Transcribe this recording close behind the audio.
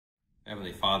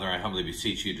Heavenly Father, I humbly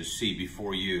beseech you to see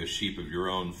before you a sheep of your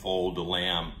own fold, a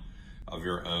lamb of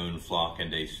your own flock,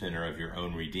 and a sinner of your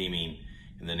own redeeming,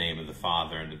 in the name of the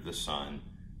Father, and of the Son,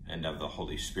 and of the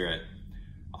Holy Spirit.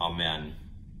 Amen.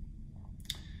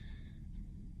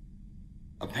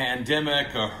 A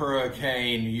pandemic, a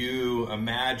hurricane, you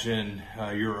imagine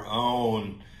your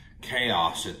own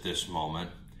chaos at this moment.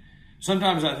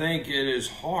 Sometimes I think it is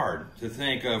hard to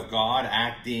think of God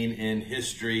acting in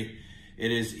history.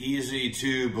 It is easy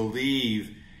to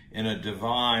believe in a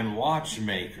divine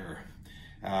watchmaker,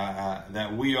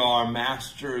 that we are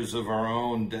masters of our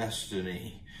own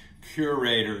destiny,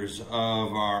 curators of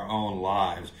our own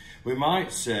lives. We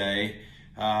might say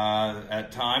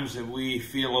at times that we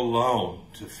feel alone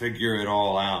to figure it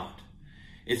all out.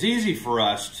 It's easy for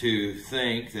us to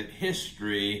think that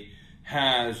history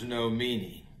has no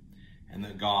meaning and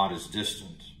that God is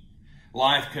distant.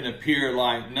 Life can appear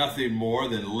like nothing more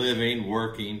than living,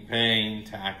 working, paying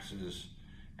taxes,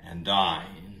 and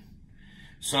dying.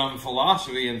 Some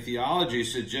philosophy and theology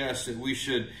suggests that we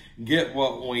should get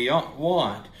what we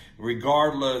want,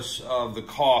 regardless of the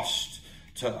cost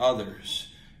to others.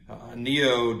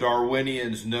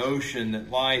 Neo-Darwinian's notion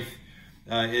that life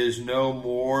is no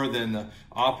more than the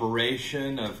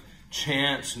operation of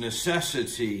chance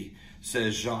necessity,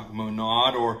 says Jacques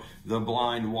Monod, or the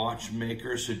blind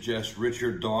watchmaker, suggests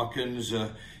Richard Dawkins.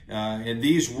 In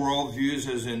these worldviews,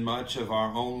 as in much of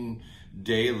our own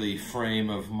daily frame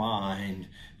of mind,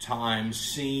 time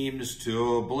seems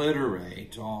to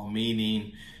obliterate all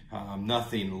meaning.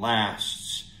 Nothing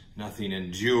lasts, nothing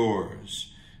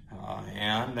endures.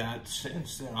 And that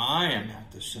sense that I am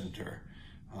at the center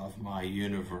of my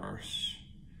universe.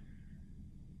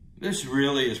 This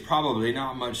really is probably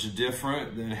not much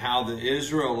different than how the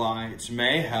Israelites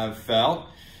may have felt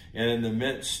in the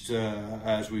midst,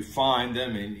 as we find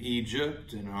them in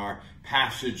Egypt, in our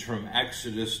passage from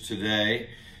Exodus today,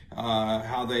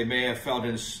 how they may have felt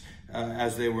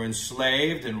as they were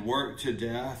enslaved and worked to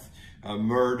death,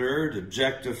 murdered,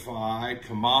 objectified,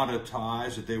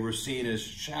 commoditized, that they were seen as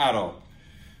chattel.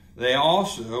 They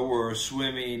also were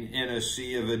swimming in a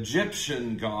sea of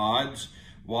Egyptian gods.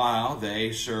 While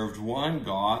they served one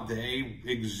God, they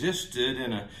existed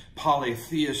in a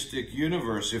polytheistic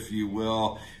universe, if you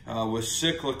will, with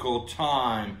cyclical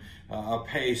time, a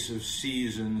pace of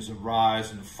seasons, a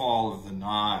rise and fall of the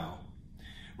Nile.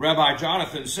 Rabbi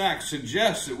Jonathan Sacks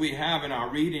suggests that we have in our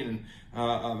reading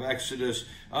of Exodus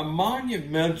a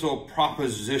monumental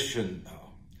proposition,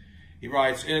 though. He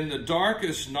writes, in the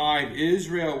darkest night,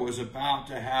 Israel was about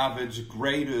to have its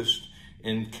greatest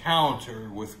encounter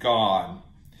with God.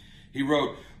 He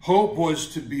wrote, hope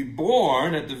was to be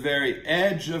born at the very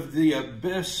edge of the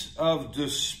abyss of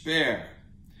despair.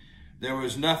 There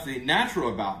was nothing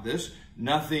natural about this,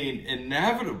 nothing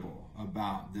inevitable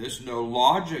about this. No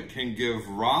logic can give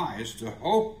rise to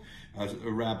hope. As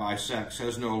Rabbi Sacks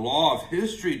says, no law of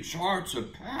history charts a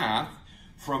path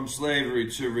from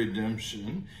slavery to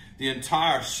redemption. The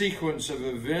entire sequence of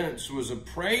events was a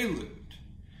prelude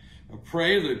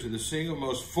to the single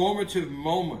most formative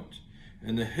moment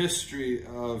in the history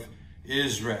of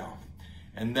Israel,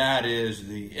 and that is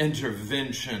the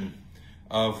intervention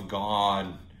of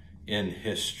God in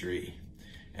history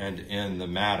and in the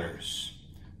matters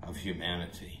of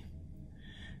humanity.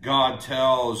 God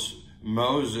tells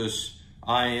Moses,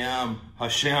 I am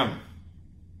Hashem.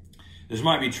 This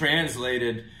might be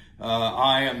translated,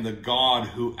 I am the God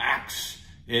who acts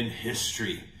in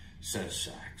history, says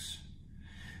Sacks.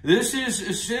 This is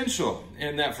essential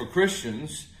in that for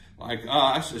Christians like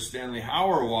us, as Stanley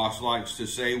Hauerwas likes to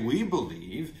say, we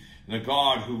believe in the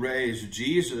God who raised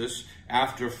Jesus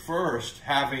after first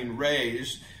having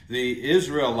raised the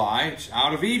Israelites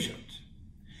out of Egypt.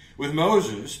 With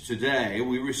Moses today,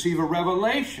 we receive a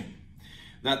revelation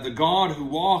that the God who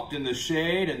walked in the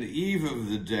shade and the eve of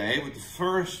the day with the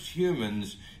first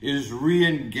humans is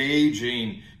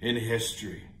re-engaging in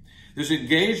history. This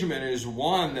engagement is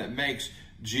one that makes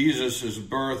Jesus'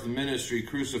 birth, ministry,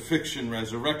 crucifixion,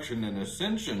 resurrection, and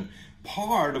ascension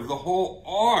part of the whole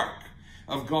arc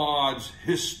of God's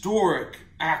historic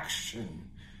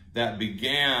action that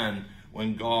began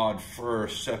when God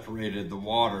first separated the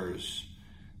waters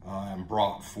and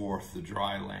brought forth the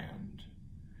dry land.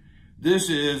 This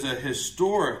is a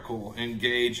historical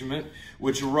engagement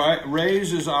which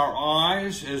raises our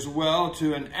eyes as well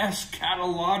to an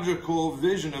eschatological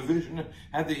vision, a vision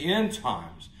at the end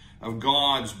times, of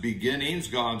God's beginnings,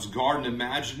 God's garden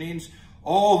imaginings,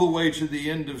 all the way to the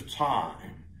end of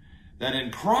time. That in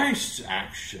Christ's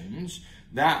actions,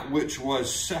 that which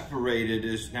was separated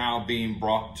is now being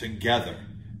brought together.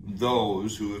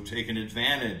 Those who have taken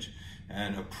advantage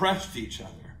and oppressed each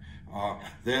other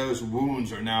those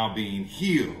wounds are now being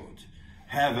healed.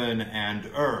 Heaven and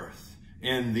earth,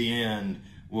 in the end,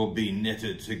 will be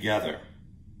knitted together.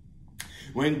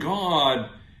 When God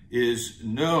is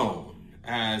known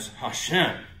as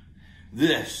Hashem,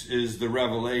 this is the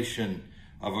revelation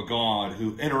of a God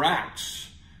who interacts,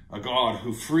 a God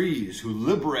who frees, who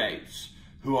liberates,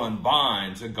 who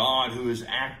unbinds, a God who is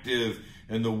active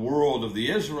in the world of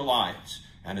the Israelites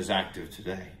and is active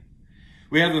today.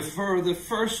 We have the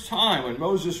first time when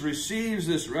Moses receives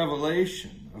this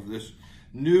revelation of this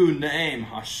new name,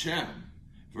 Hashem,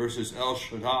 versus El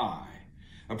Shaddai.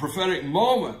 A prophetic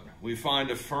moment we find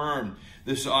affirmed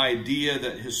this idea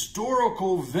that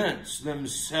historical events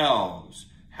themselves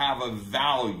have a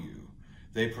value.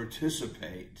 They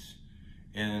participate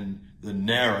in the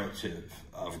narrative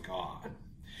of God.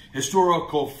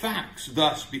 Historical facts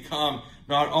thus become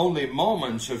not only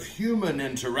moments of human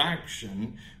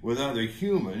interaction with other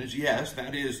humans, yes,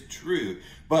 that is true,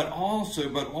 but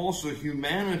also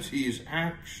humanity's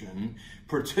action,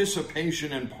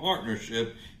 participation, and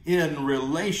partnership in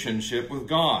relationship with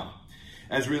God.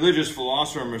 As religious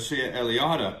philosopher Mircea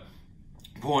Eliade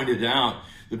pointed out,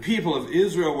 the people of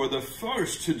Israel were the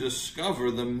first to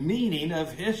discover the meaning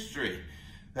of history.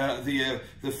 The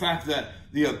fact that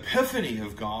the epiphany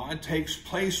of God takes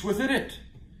place within it.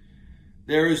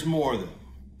 There is more though.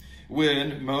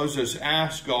 When Moses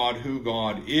asked God who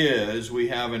God is, we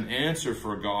have an answer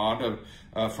from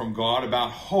God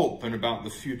about hope and about the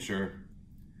future.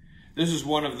 This is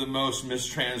one of the most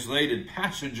mistranslated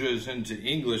passages into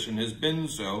English and has been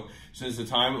so since the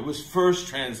time it was first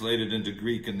translated into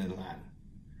Greek and then Latin.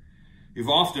 You've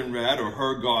often read or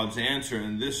heard God's answer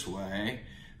in this way: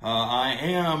 I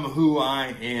am who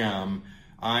I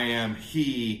am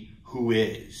he who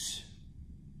is.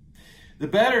 The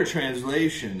better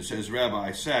translation, says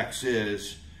Rabbi Sachs,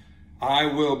 is, I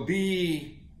will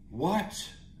be what,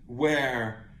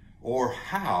 where, or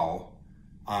how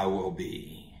I will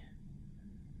be.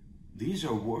 These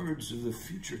are words of the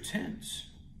future tense.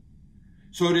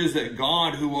 So it is that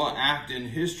God, who will act in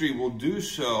history, will do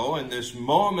so in this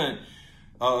moment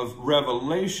of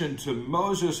revelation to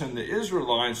Moses and the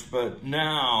Israelites, but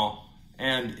now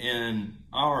and in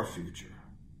our future.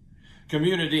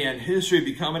 Community and history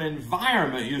become an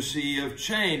environment, you see, of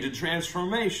change and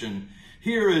transformation.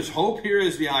 Here is hope. Here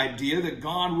is the idea that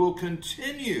God will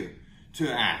continue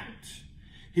to act.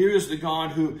 Here is the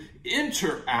God who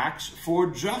interacts for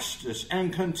justice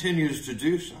and continues to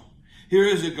do so. Here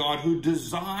is a God who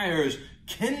desires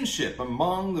kinship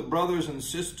among the brothers and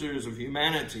sisters of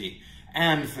humanity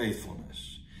and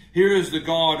faithfulness. Here is the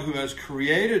God who has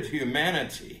created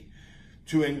humanity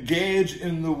to engage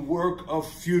in the work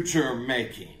of future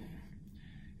making,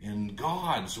 in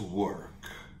God's work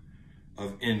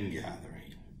of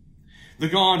ingathering. The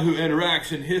God who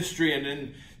interacts in history and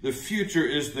in the future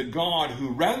is the God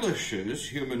who relishes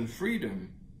human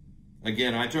freedom.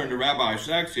 Again, I turn to Rabbi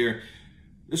Sachs here.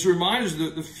 This reminds us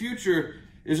that the future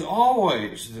is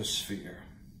always the sphere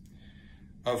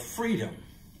of freedom.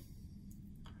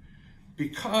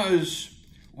 Because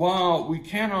while we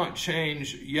cannot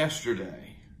change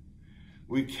yesterday,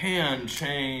 we can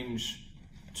change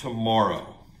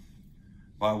tomorrow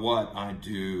by what I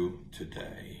do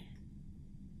today.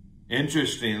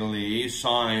 Interestingly,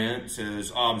 science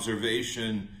as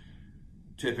observation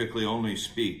typically only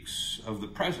speaks of the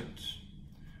present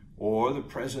or the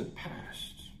present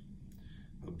past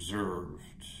observed.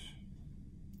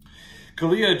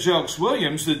 Kalia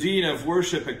Jelks-Williams, the Dean of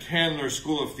Worship at Candler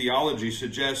School of Theology,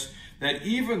 suggests that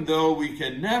even though we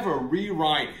can never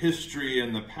rewrite history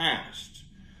in the past,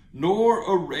 nor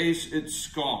erase its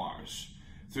scars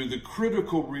through the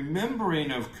critical remembering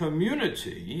of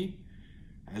community,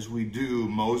 as we do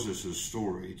Moses'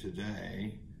 story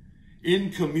today, in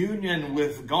communion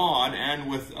with God and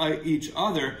with each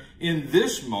other in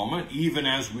this moment, even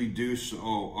as we do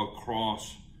so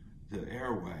across the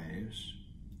airwaves,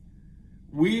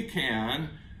 we can,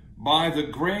 by the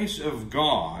grace of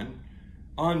God,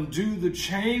 undo the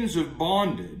chains of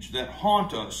bondage that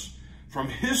haunt us from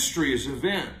history's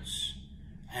events.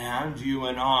 And you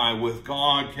and I, with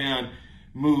God, can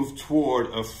move toward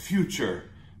a future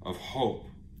of hope,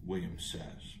 Williams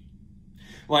says.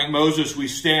 Like Moses, we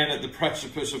stand at the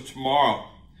precipice of tomorrow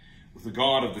with the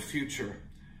God of the future.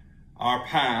 Our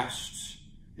past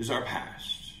is our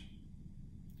past.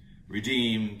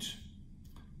 Redeemed,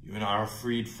 you and I are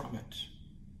freed from it.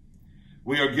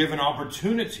 We are given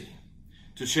opportunity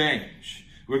to change.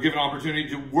 We're given opportunity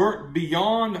to work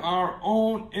beyond our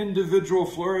own individual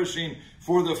flourishing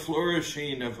for the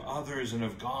flourishing of others and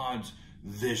of God's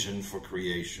vision for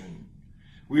creation.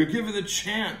 We are given the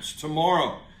chance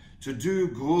tomorrow to do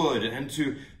good and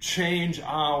to change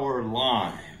our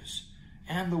lives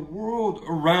and the world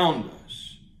around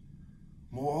us.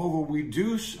 Moreover, we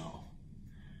do so,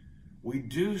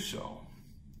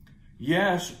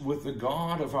 yes, with the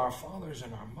God of our fathers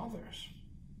and our mothers,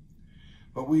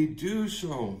 but we do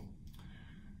so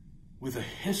with a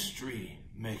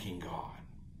history-making God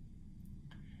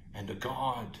and a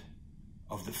God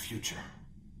of the future.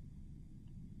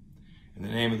 In the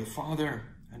name of the Father,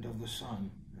 and of the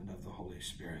Son, and of the Holy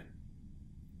Spirit.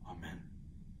 Amen.